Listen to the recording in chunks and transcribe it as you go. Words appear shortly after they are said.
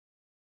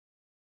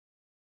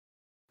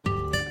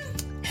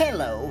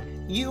Hello,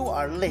 you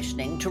are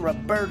listening to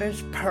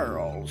Roberta's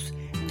Pearls.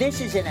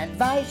 This is an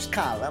advice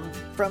column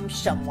from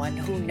someone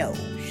who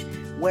knows,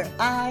 where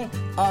I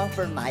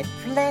offer my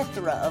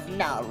plethora of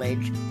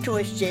knowledge to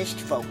assist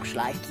folks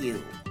like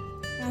you.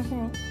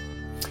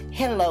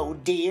 Hello,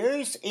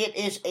 dears. It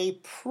is a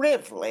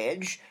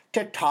privilege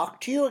to talk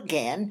to you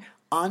again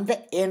on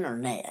the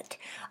internet.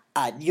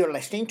 You're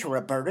listening to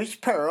Roberta's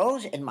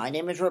Pearls, and my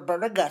name is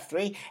Roberta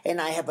Guthrie, and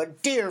I have a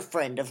dear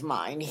friend of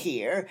mine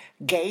here,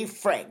 Gay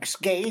Franks.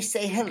 Gay,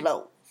 say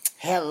hello.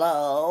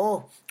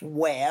 Hello.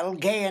 Well,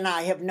 Gay and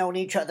I have known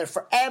each other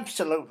for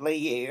absolutely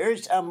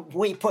years.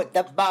 We put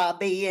the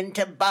Bobby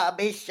into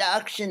Bobby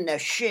socks and the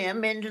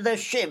shim into the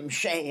shim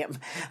sham.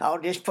 I'll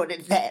just put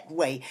it that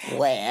way.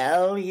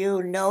 Well,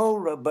 you know,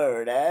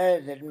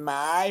 Roberta, that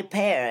my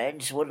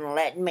parents wouldn't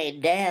let me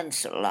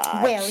dance a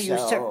lot. Well, you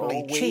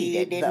certainly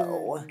cheated,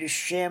 though.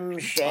 Shim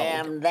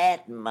sham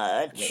that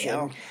much.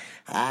 Well,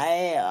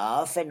 I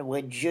often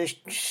would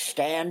just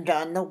stand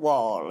on the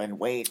wall and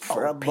wait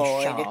for a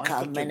boy to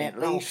come and at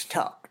least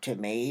talk to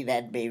me.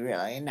 That'd be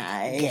really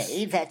nice.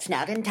 Gay, that's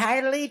not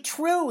entirely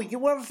true. You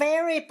were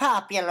very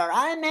popular.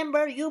 I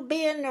remember you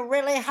being a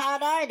really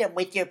hot item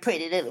with your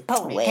pretty little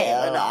ponytail.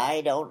 Well,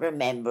 I don't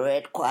remember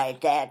it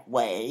quite that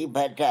way,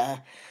 but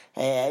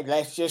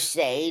let's just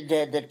say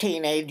the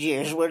teenage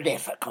years were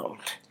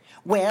difficult.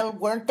 Well,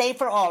 weren't they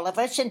for all of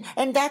us?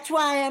 And that's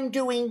why I'm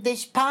doing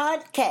this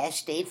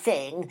podcasty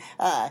thing.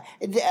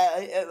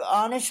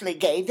 Honestly,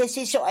 Gay, this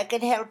is so I can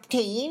help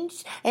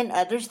teens and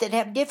others that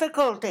have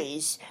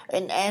difficulties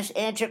and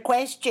answer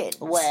questions.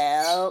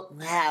 Well,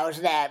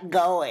 how's that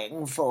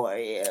going for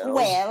you?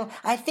 Well,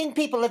 I think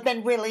people have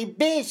been really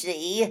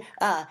busy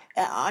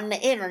on the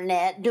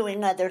internet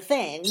doing other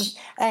things.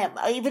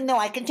 Even though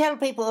I can tell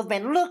people have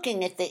been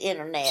looking at the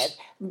internet,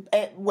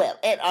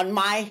 on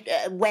my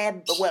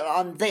web,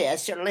 on this,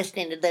 or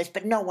listening to this,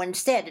 but no one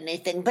said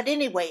anything. But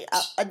anyway,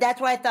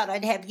 that's why I thought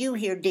I'd have you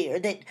here, dear,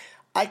 that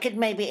I could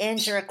maybe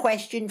answer a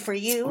question for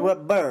you.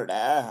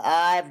 Roberta,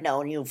 I've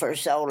known you for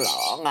so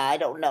long, I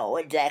don't know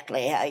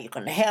exactly how you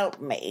can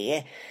help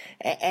me.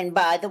 And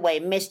by the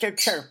way, Mr.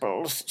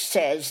 Chirples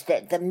says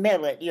that the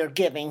millet you're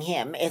giving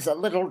him is a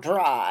little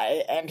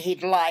dry, and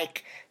he'd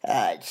like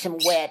some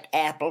wet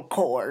apple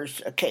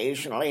cores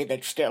occasionally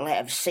that still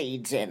have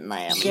seeds in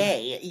them.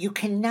 Gay, you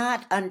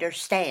cannot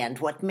understand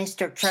what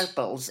Mr.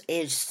 Chirples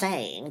is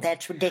saying.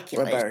 That's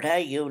ridiculous.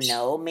 Roberta, you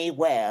know me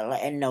well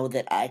and know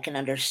that I can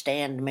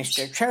understand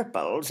Mr.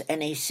 Chirples,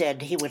 and he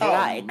said he would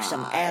like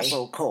some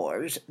apple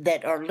cores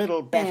that are a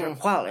little better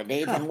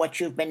quality than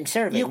what you've been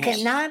serving him. You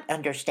cannot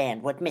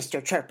understand what Mr.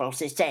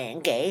 Chirples is saying,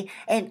 Gay,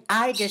 and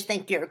I just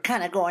think you're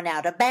kind of going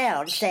out of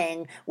bounds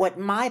saying what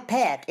my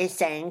pet is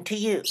saying to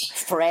you.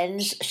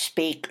 Friends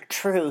speak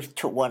truth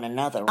to one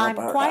another,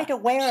 Roberta. I'm quite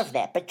aware of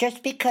that, but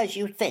just because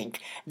you think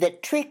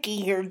that Tricky,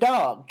 your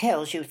dog,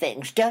 tells you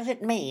things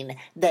doesn't mean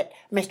that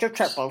Mr.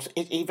 Chirples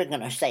is even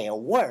going to say a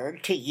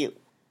word to you.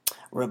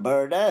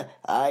 Roberta,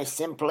 I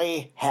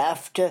simply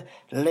have to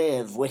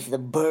live with the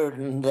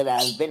burden that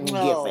I've been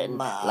given.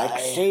 Like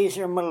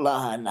Caesar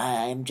Milan,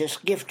 I'm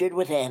just gifted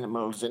with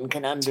animals and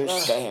can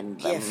understand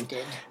them.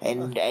 Gifted.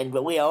 And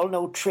we all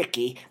know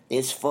Tricky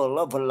is full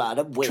of a lot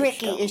of wisdom.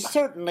 Tricky is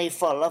certainly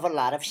full of a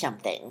lot of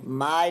something.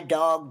 My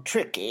dog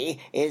Tricky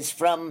is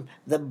from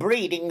the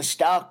breeding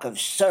stock of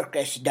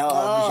circus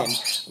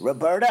dogs. And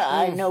Roberta,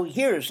 I know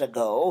years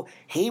ago,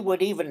 he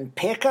would even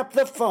pick up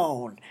the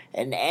phone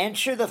and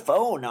answer the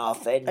phone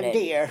often.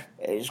 Dear.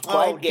 Is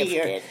quite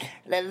gifted.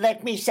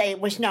 Let me say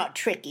it was not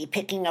Tricky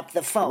picking up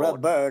the phone.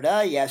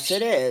 Roberta, yes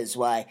it is.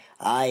 Why,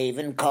 I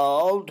even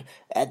called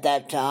at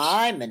that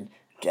time, and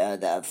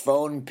the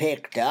phone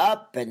picked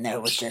up, and there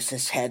was just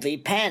this heavy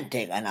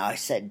panting, and I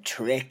said,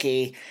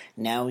 Tricky,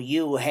 now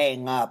you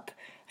hang up.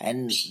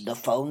 And the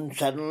phone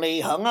suddenly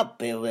hung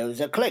up. It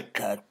was a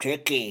click.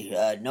 Tricky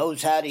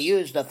knows how to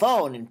use the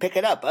phone and pick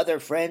it up.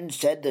 Other friends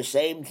said the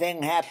same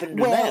thing happened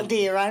to them. Well,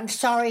 dear, I'm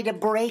sorry to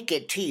break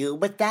it to you,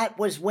 but that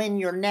was when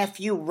your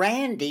nephew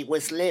Randy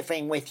was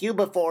living with you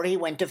before he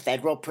went to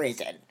federal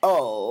prison.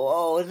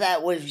 Oh,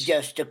 that was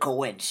just a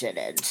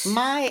coincidence.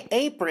 My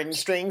apron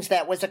strings,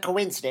 that was a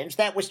coincidence.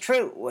 That was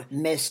true.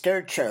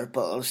 Mr.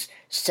 Chirples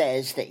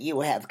says that you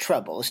have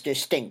troubles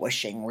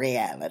distinguishing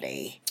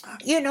reality.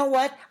 You know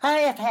what? I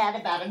have had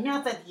about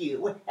enough of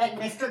you and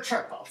Mr.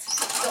 Chirples.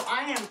 So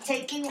I am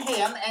taking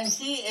him, and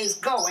he is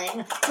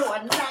going to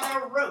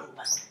another room.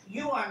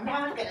 You are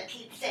not going to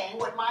keep saying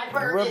what my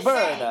bird is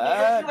saying.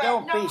 Roberta,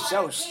 don't be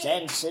so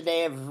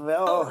sensitive.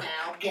 Oh,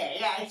 now, Gay,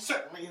 I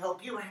certainly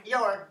hope you're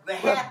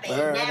happy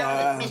now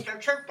that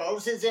Mr.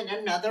 Chirples is in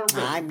another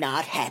room. I'm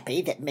not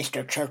happy that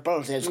Mr.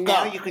 Chirples is gone.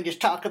 Now you can just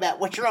talk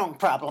about what your own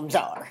problems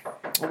are.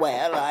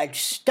 Well, I'd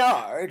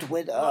start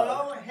with...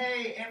 Hello,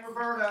 hey, and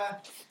Roberta.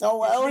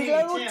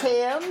 Hello,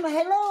 Tim.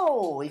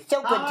 Hello. It's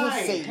so good to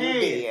see you,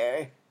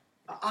 dear.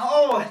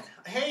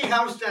 Hey,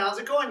 how's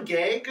it going,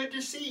 Gay? Good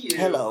to see you.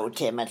 Hello,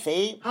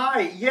 Timothy.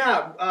 Hi,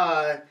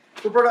 yeah,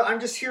 Roberta, I'm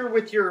just here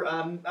with your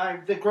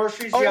the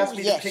groceries you asked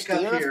me to pick up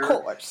dear, here.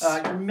 Of course.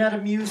 Your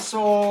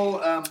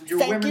Metamucil, your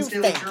Women's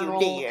Daily Journal,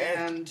 dear.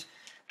 and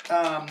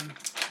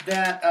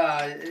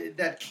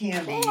that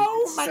candy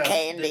my stuff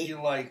candy. that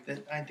you like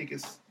that I think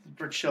is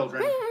for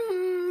children.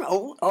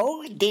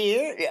 Oh,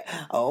 dear.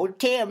 Oh,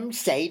 Tim,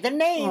 say the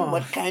name. Oh,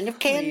 what kind of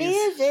candy please.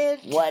 is it?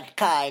 What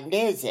kind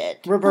is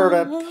it?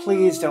 Roberta,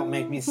 please don't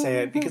make me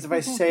say it, because if I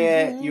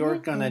say it, you're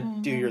gonna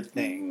do your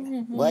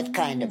thing. What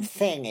kind of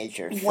thing is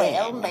your thing?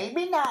 Well,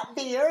 maybe not,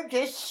 dear.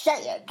 Just say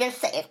it. Just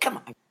say it. Come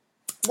on.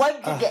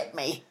 What did you get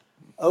me?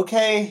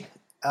 Okay,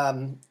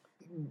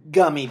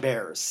 gummy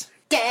bears.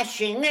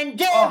 Dashing and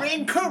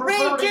daring,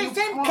 courageous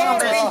and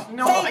caring,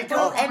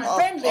 faithful and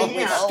friendly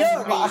with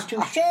stories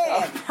to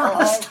share.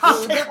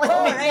 Through the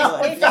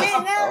forest we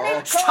sing out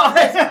in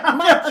chorus,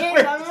 marching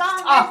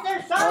along as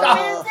their song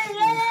fills the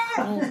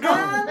air.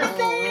 Gummy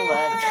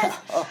bears,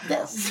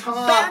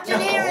 bouncing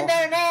here and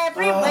there and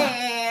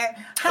everywhere.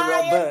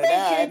 High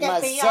adventure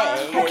that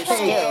beyond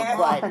compare.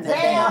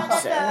 They are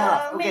the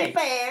gummy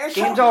bears.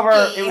 Game's over.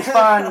 It was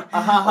fun.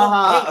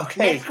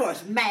 Okay. Of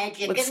course,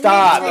 magic Let's and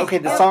stop. mystery Okay,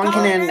 the song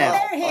can end now.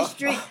 Their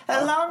history,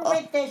 along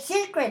with the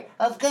secret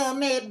of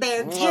gummy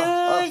bear juice.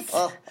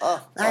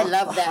 I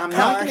love that. I'm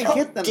not going to part.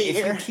 get them if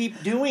Dear. you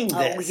keep doing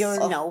this. Oh,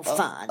 you're no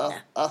fun.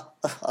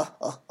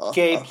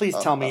 Gay, please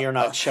tell me you're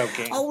not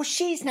choking. Oh,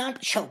 she's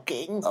not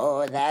choking.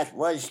 Oh, that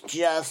was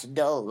just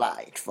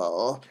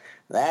delightful.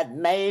 That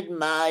made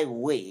my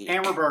week.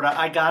 And Roberta,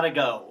 I gotta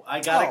go. I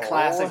got a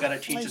class I gotta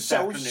teach this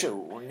so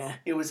afternoon. soon.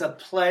 It was a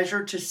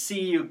pleasure to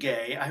see you,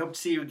 Gay. I hope to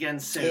see you again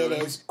soon.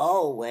 It is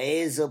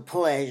always a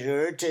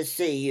pleasure to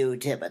see you,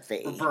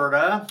 Timothy.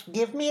 Roberta?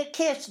 Give me a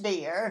kiss,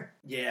 dear.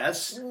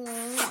 Yes?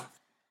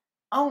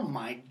 Oh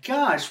my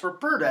gosh,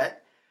 Roberta,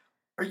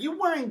 are you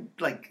wearing,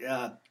 like,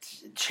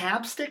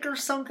 chapstick or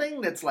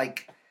something that's,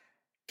 like,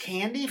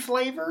 candy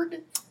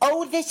flavored?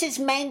 Oh, this is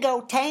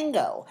Mango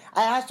Tango.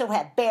 I also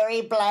have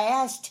Berry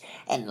Blast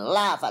and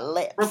Lava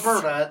Lips.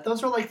 Roberta,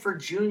 those are, like, for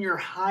junior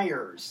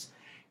hires.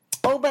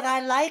 Oh, but I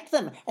like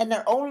them, and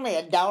they're only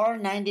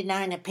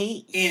 $1.99 a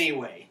piece.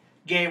 Anyway,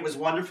 Gay, it was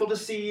wonderful to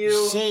see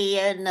you. See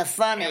you in the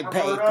funny And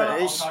Roberta,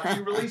 papers. I'll talk to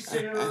you really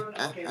soon.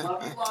 Okay,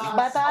 love you lots. I'll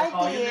Bye-bye,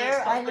 call you dear.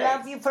 next I couple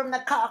love days. you from the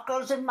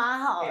cockles in my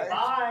heart. Okay,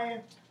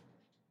 bye.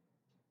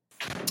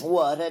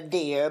 What a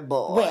dear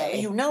boy. Well,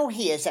 you know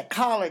he is a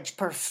college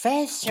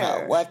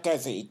professor. What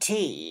does he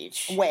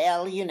teach?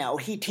 Well, you know,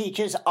 he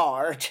teaches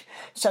art.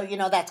 So, you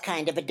know, that's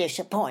kind of a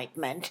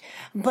disappointment.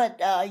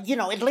 But, you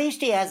know, at least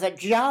he has a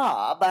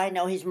job. I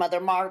know his mother,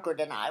 Margaret,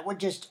 and I were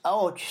just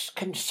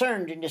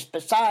concerned and just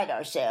beside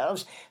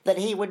ourselves that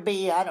he would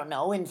be, I don't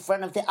know, in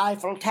front of the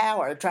Eiffel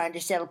Tower trying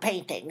to sell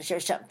paintings or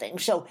something.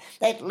 So,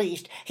 at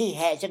least he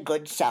has a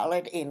good,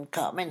 solid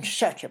income and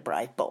such a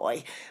bright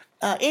boy.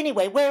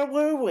 Anyway, where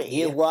were we?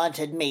 You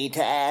wanted me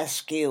to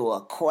ask you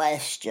a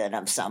question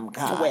of some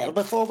kind. Well,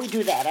 before we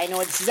do that, I know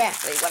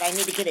exactly what I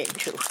need to get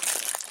into.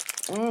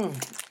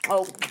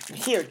 Oh,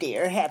 here,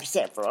 dear, have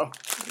several.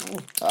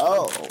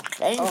 Oh,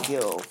 thank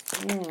you.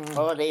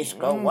 Oh, these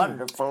go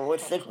wonderful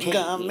with the tea.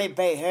 Gummy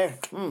bear.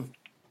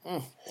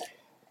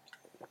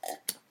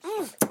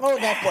 Oh,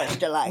 that was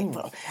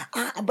delightful.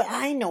 But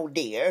I know,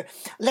 dear.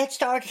 Let's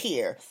start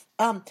here.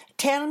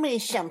 Tell me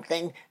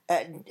something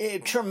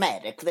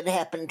traumatic that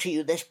happened to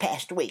you this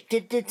past week.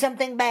 Did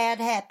something bad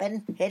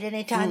happen at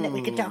any time that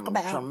we could talk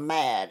about?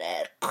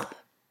 Traumatic.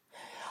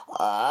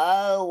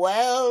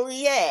 Well,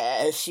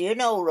 yes. You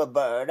know,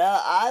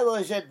 Roberta, I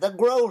was at the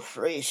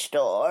grocery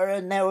store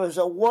and there was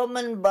a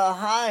woman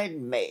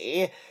behind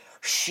me.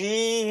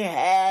 She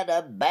had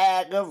a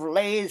bag of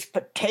Lay's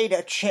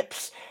potato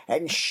chips,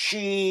 and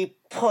she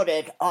put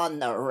it on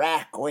the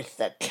rack with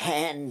the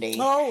candy.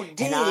 Oh,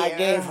 dear. And I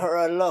gave her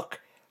a look.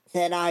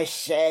 Then I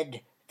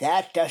said,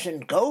 "That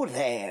doesn't go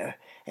there."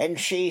 And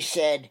she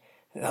said,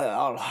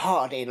 all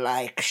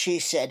haughty-like, she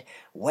said,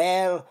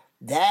 "Well,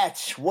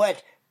 that's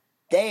what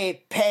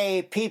they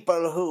pay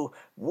people who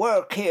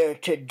work here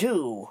to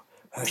do,"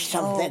 or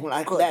something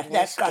like that.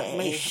 That got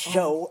me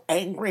so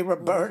angry,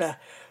 Roberta.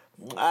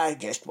 I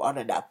just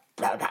wanted to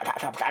punch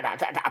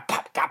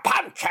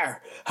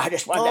her. I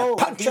just wanted to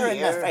punch her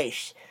in the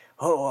face.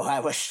 Oh, I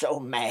was so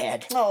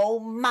mad. Oh,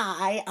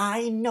 my.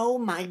 I know,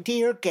 my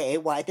dear Gay,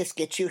 why this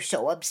gets you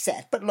so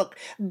upset. But look,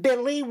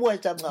 Billy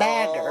was a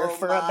bagger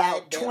for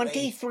about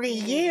 23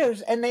 years,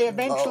 and they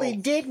eventually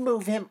did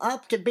move him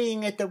up to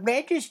being at the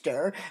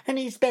register, and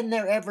he's been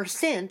there ever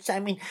since. I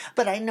mean,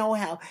 but I know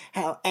how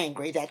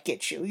angry that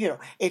gets you. You know,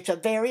 it's a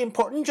very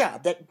important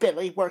job that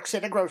Billy works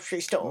at a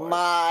grocery store.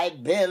 My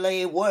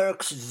Billy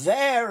works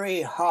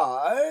very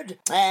hard,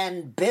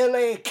 and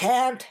Billy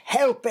can't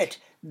help it,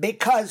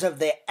 because of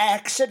the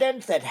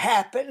accident that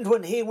happened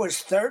when he was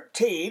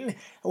 13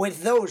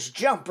 with those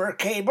jumper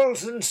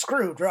cables and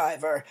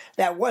screwdriver.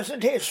 That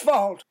wasn't his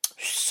fault.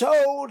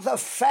 So the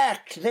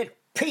fact that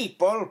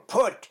people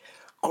put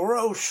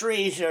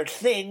groceries or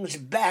things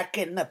back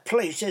in the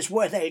places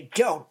where they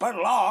don't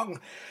belong,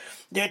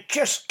 it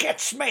just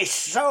gets me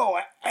so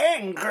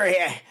angry.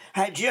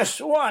 I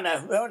just want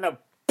to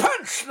punch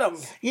punch them.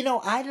 You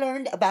know, I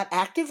learned about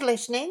active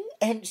listening,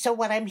 and so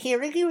what I'm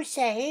hearing you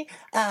say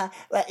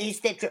is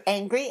that you're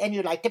angry and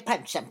you like to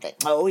punch something.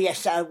 Oh,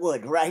 yes, I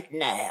would right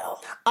now.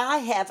 I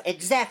have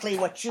exactly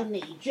what you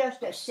need.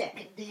 Just a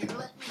second, dear.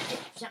 Let me get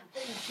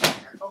something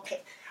here.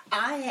 Okay.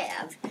 I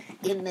have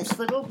in this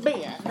little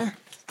bin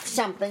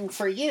something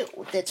for you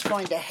that's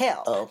going to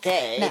help.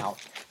 Okay. Now,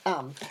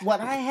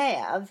 what I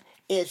have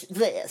is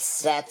this.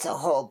 That's a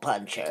hole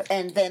puncher.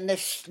 And then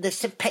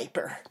this of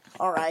paper.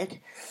 All right?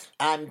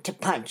 I'm to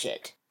punch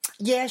it.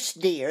 Yes,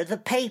 dear, the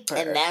paper.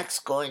 And that's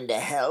going to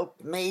help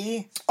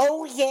me?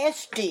 Oh,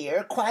 yes,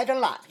 dear, quite a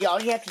lot.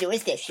 All you have to do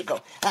is this. You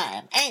go,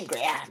 I'm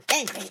angry.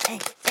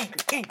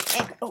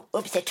 Oh,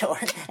 oops, I tore.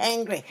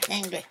 Angry.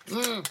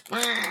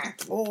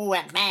 Oh,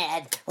 I'm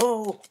mad.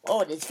 Oh,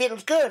 this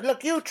feels good.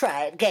 Look, you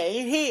try it,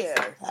 Gay.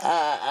 Here.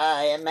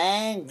 I am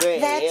angry.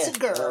 That's a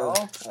girl.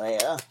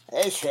 Well,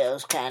 this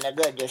feels kind of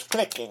good just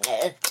clicking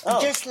it. Oh.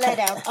 Just let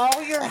out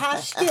all your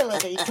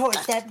hostility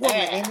towards that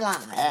woman in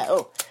line.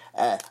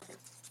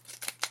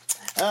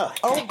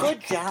 Oh,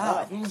 good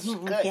job.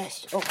 Good.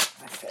 Yes. Oh,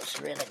 That feels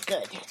really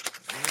good.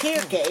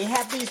 here, Gay,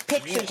 have these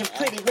pictures of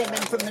pretty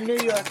women from the New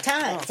York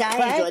Times. I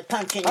right? enjoy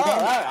punching them. All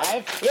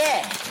right.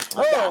 Yeah.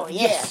 Oh,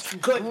 yes.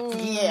 Good.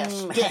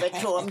 Yes. Give it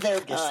to them.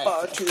 They're just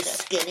far too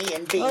skinny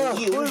and being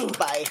used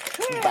by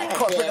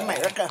corporate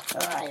America.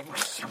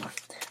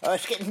 Oh,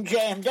 it's getting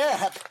jammed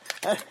up.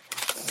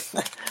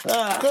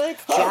 Good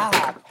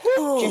job.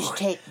 Just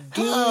take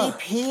deep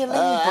healing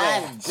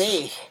I'm breaths.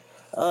 beat.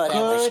 Oh,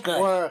 that was Good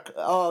good. work.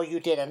 Oh,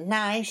 you did a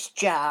nice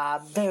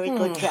job. Very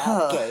good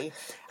job, Gay.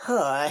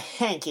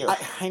 Thank you.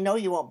 I know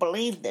you won't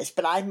believe this,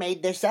 but I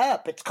made this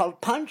up. It's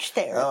called punch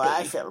therapy. Oh,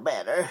 I feel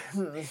better.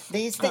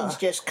 These things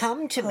just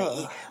come to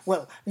me.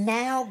 Well,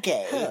 now,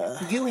 Gay,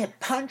 you have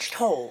punched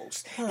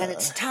holes, and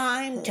it's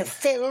time to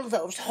fill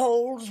those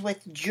holes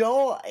with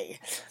joy.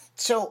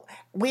 So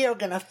we are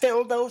going to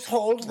fill those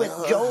holes with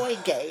joy,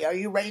 Gay. Are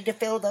you ready to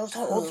fill those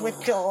holes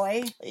with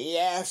joy?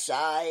 Yes,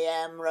 I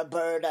am,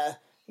 Roberta.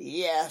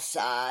 Yes,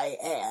 I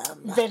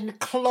am. Then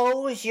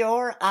close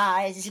your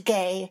eyes,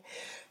 Gay,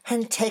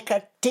 and take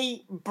a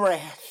deep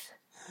breath.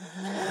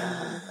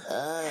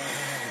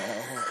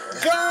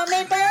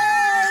 Gummy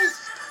bears,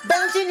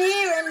 bouncing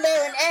here and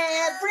there and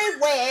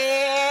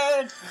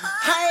everywhere.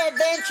 High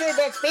adventure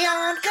that's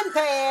beyond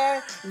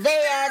compare.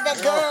 They are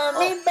the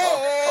gummy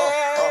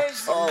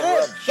bears.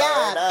 Good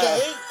job, Roberta.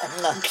 Gay.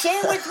 Say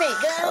it with me,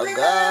 gummy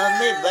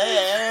Gummy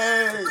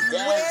bears, Where the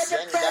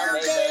dancing present gummy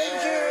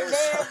danger, bears.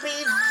 they'll be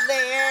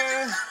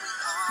there.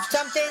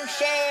 Something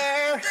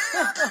share.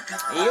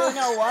 You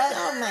know what?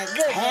 Oh my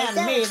goodness. Hand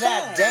me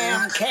that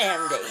damn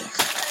candy.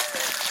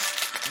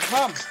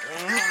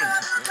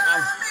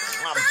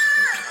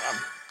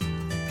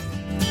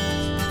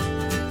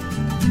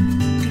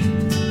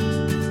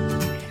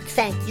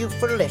 Thank you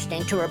for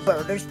listening to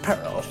Roberta's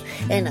Pearls,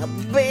 and a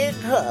big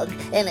hug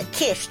and a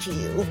kiss to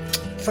you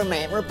from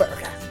Aunt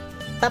Roberta.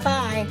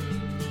 Bye-bye.